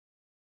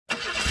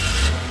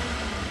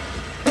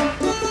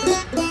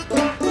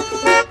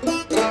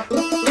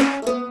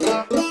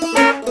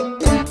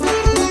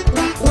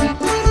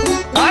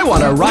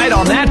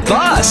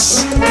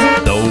bus.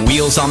 The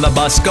wheels on the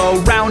bus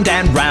go round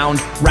and round,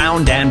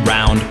 round and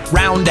round,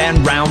 round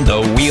and round.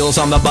 The wheels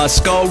on the bus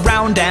go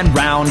round and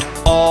round,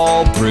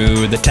 all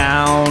through the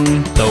town.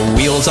 The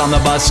wheels on the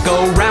bus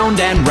go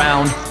round and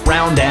round,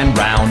 round and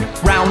round,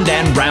 round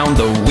and round.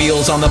 The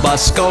wheels on the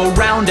bus go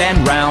round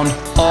and round,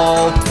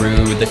 all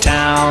through the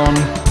town.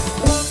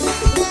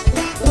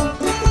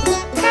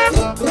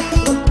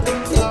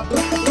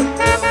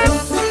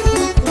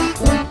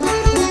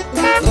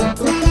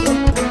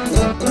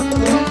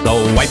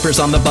 The wipers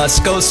on the bus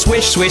go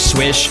swish, swish,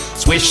 swish,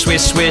 swish,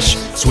 swish, swish,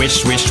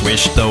 swish, swish,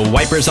 swish. The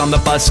wipers on the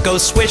bus go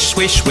swish,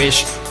 swish,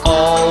 swish,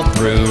 all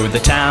through the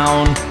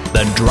town.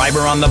 The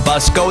driver on the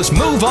bus goes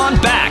move on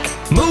back,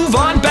 move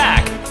on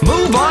back,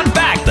 move on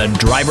back. The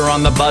driver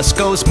on the bus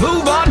goes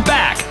move on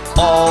back,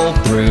 all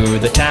through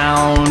the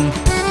town.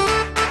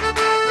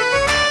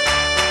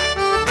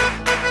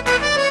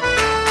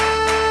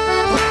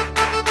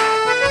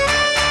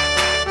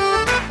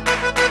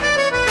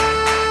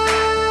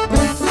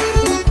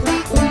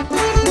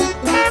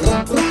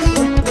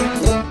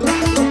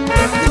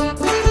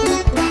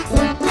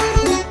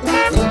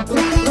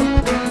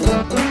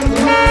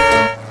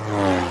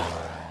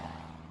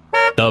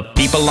 The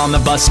people on the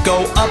bus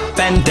go up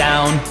and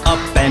down, up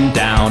and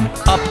down,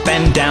 up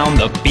and down.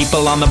 The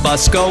people on the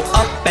bus go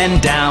up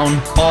and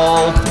down,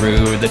 all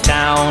through the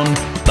town.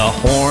 The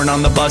horn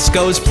on the bus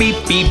goes beep,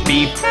 beep,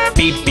 beep,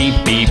 beep,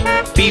 beep, beep,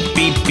 beep,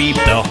 beep, beep.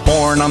 The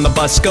horn on the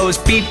bus goes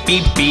beep,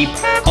 beep, beep,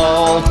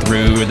 all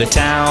through the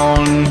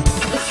town.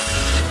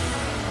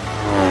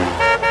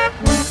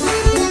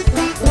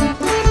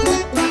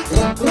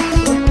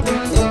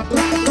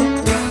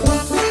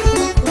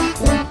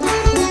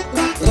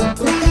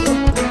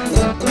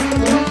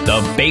 The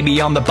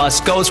baby on the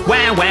bus goes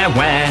wah, wah,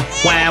 wah,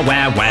 wah,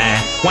 wah,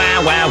 wah,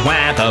 wah, wah,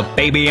 wah. The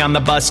baby on the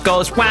bus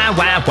goes wah,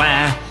 wah,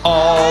 wah,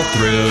 all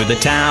through the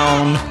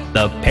town.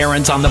 The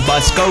parents on the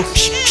bus go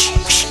shh, shh,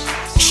 shh,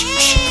 shh,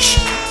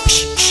 shh,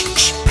 shh,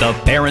 shh. The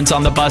parents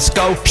on the bus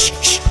go shh,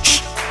 shh,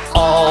 shh,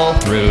 all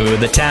through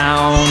the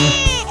town.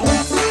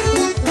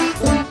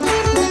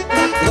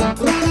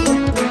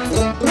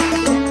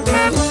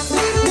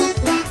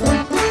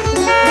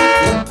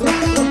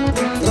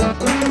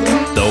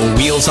 The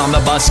wheels on the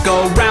bus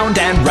go round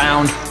and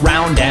round,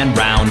 round and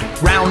round,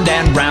 round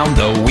and round.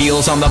 The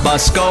wheels on the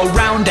bus go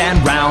round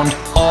and round,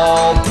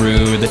 all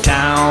through the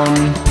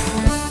town.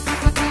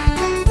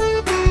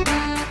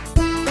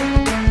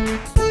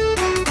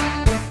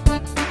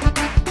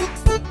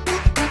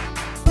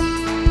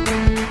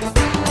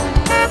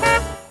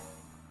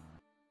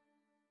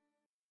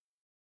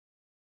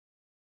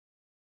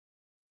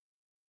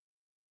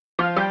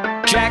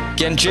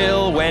 Jack and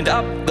Jill went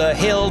up the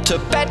hill to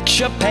fetch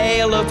a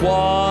pail of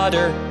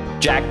water.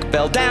 Jack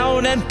fell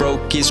down and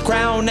broke his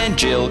crown, and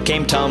Jill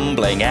came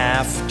tumbling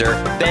after.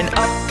 Then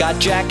up got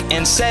Jack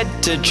and said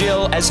to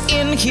Jill, as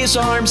in his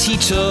arms he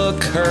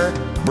took her,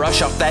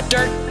 brush off that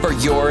dirt, for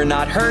you're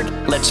not hurt.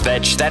 Let's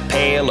fetch that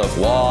pail of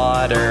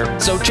water.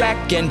 So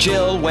Jack and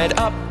Jill went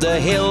up the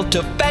hill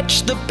to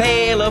fetch the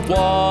pail of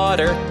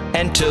water,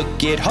 and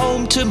took it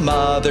home to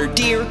Mother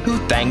dear, who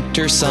thanked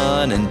her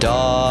son and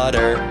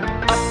daughter.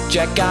 Up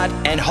Jack got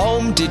and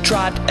home did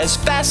trot, as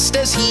fast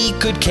as he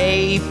could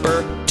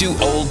caper, to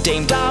old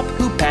Dame Dob,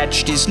 who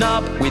patched his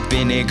knob with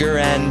vinegar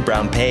and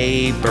brown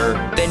paper.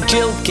 Then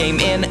Jill came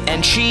in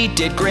and she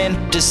did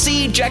grin to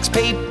see Jack's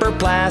paper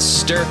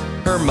plaster.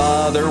 Her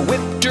mother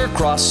whipped her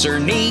across her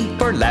knee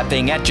for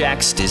laughing at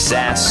Jack's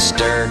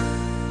disaster.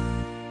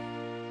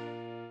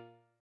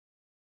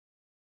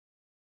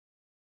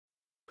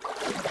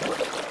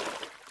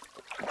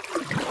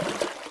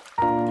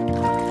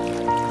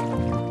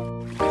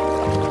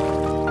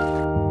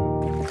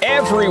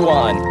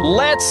 Everyone,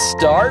 let's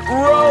start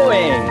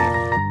rowing!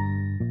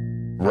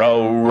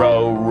 Row,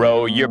 row,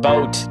 row your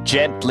boat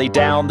gently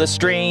down the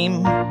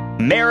stream.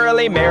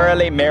 Merrily,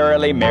 merrily,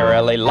 merrily,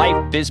 merrily,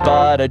 life is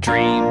but a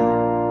dream.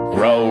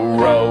 Row,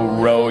 row,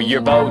 row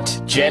your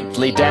boat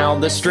gently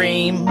down the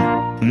stream.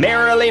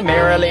 Merrily,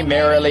 merrily,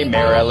 merrily,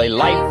 merrily,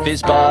 life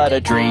is but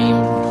a dream.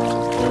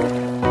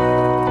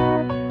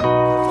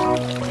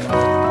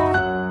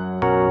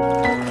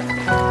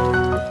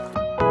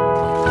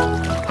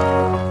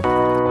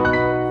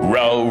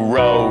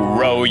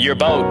 Row your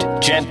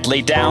boat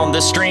gently down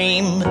the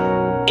stream.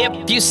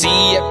 If you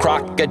see a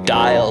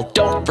crocodile,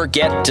 don't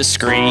forget to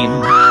scream.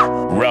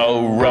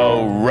 Row,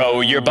 row,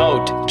 row your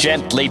boat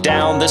gently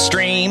down the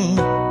stream.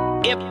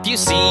 If you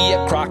see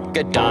a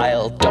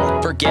crocodile,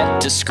 don't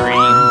forget to scream.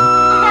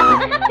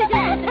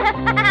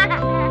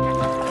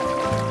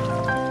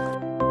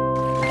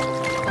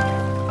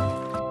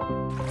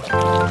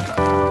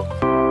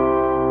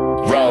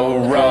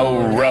 Row,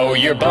 row, row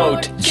your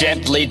boat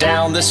gently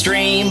down the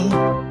stream.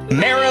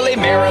 Merrily,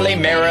 merrily,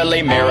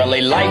 merrily,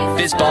 merrily, life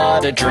is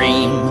but a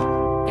dream.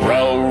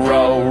 Row,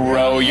 row,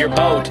 row your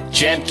boat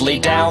gently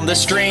down the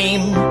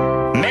stream.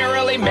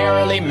 Merrily,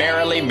 merrily,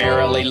 merrily,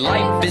 merrily,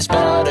 life is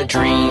but a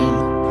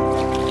dream.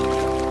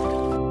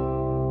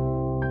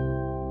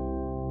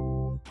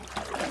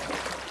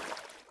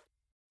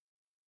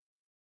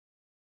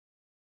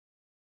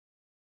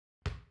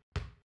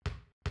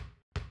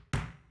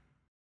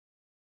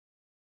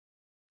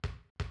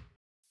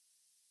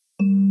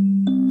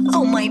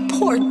 Oh, my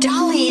poor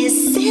dolly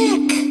is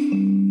sick.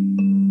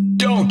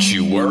 Don't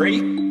you worry.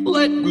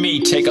 Let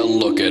me take a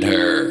look at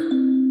her.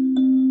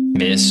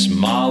 Miss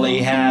Molly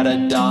had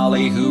a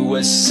dolly who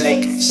was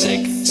sick,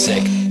 sick,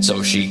 sick.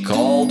 So she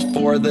called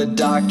for the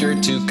doctor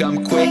to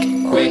come quick,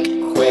 quick,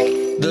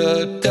 quick.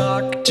 The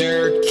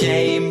doctor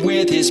came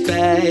with his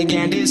bag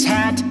and his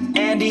hat,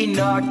 and he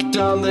knocked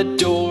on the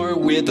door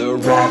with a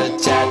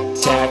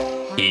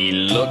rat-a-tat-tat. He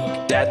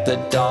looked at the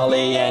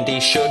dolly and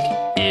he shook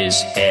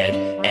his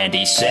head, and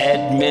he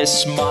said,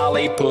 Miss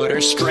Molly, put her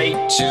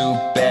straight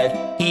to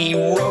bed. He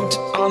wrote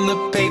on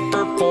the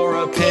paper for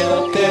a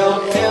pill,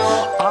 pill,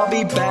 pill. I'll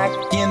be back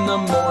in the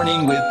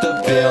morning with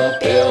the pill,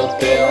 pill,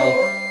 pill.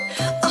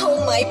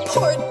 Oh, my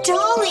poor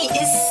dolly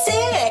is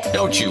sick.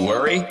 Don't you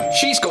worry,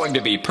 she's going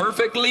to be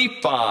perfectly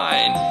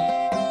fine.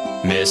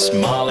 Miss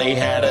Molly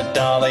had a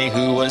dolly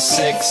who was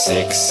sick,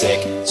 sick,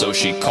 sick. So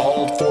she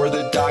called for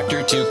the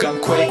doctor to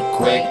come quick,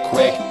 quick,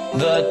 quick.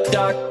 The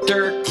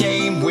doctor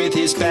came with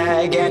his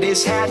bag and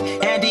his hat,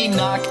 and he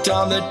knocked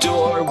on the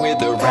door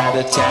with a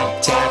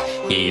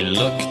rat-a-tat-tat. He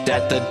looked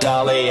at the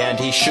dolly and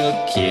he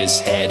shook his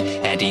head,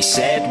 and he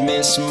said,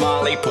 Miss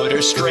Molly, put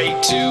her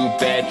straight to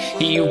bed.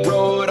 He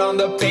wrote on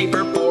the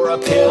paper for a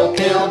pill,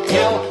 pill,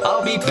 pill.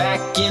 I'll be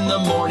back in the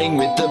morning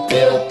with the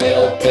pill,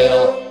 pill,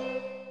 pill.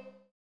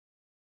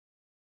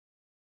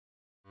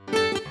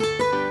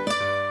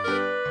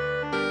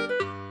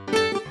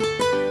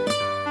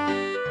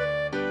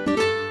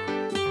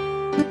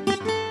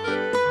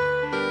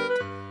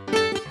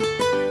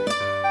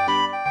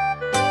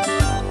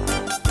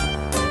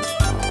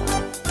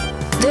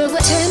 There were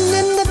 10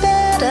 in the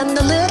bed, and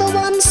the little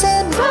one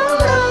said,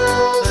 roll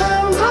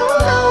over,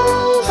 roll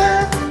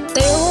over.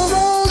 They all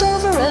rolled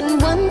over and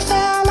one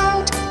fell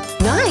out.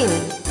 9,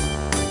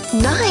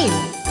 9.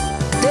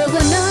 There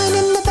were 9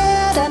 in the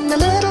bed, and the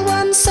little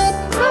one said,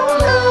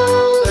 roll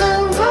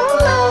over,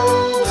 roll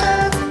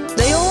over.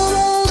 They all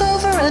rolled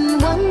over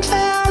and one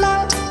fell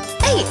out.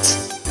 8,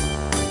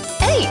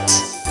 8.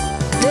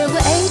 There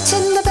were 8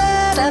 in the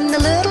bed, and the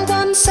little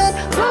one said,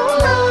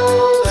 roll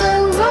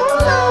over,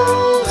 roll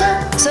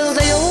over. So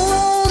they all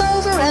rolled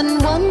over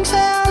and one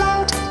fell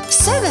out.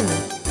 7,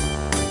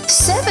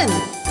 7.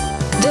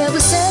 There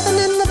were 7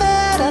 in the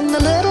bed, and the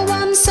little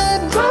one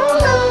said,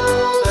 roll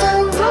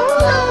over,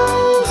 roll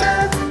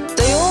over.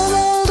 They all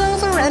rolled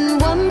over and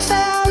one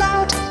fell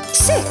out.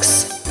 6,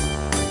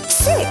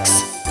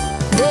 6.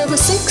 There were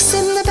 6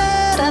 in the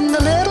bed, and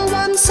the little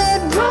one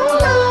said,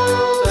 roll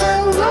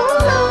over,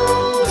 roll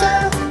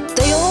over.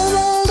 They all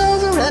rolled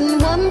over and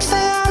one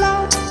fell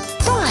out.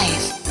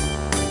 5,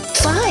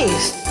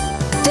 5.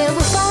 There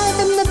were 5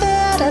 in the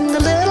bed, and the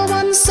little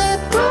one said,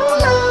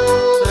 roll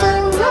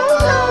over,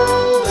 roll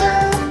over.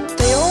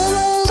 They all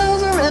rolled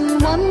over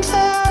and one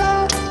fell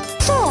out.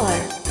 4,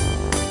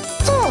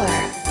 4.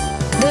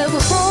 There were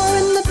 4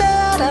 in the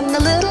bed, and the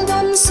little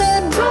one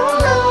said,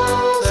 roll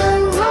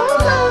over,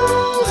 roll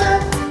over.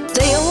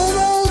 They all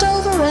rolled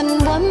over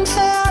and one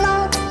fell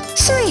out.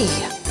 3,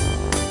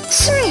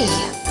 3.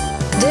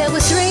 There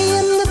were 3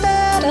 in the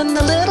bed, and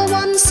the little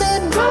one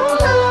said,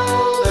 roll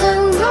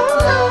over,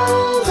 roll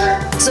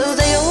over. So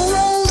they all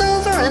rolled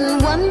over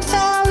and one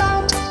fell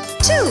out.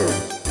 2,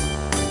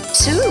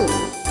 2.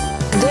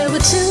 There were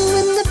 2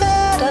 in the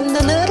bed, and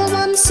the little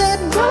one said,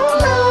 roll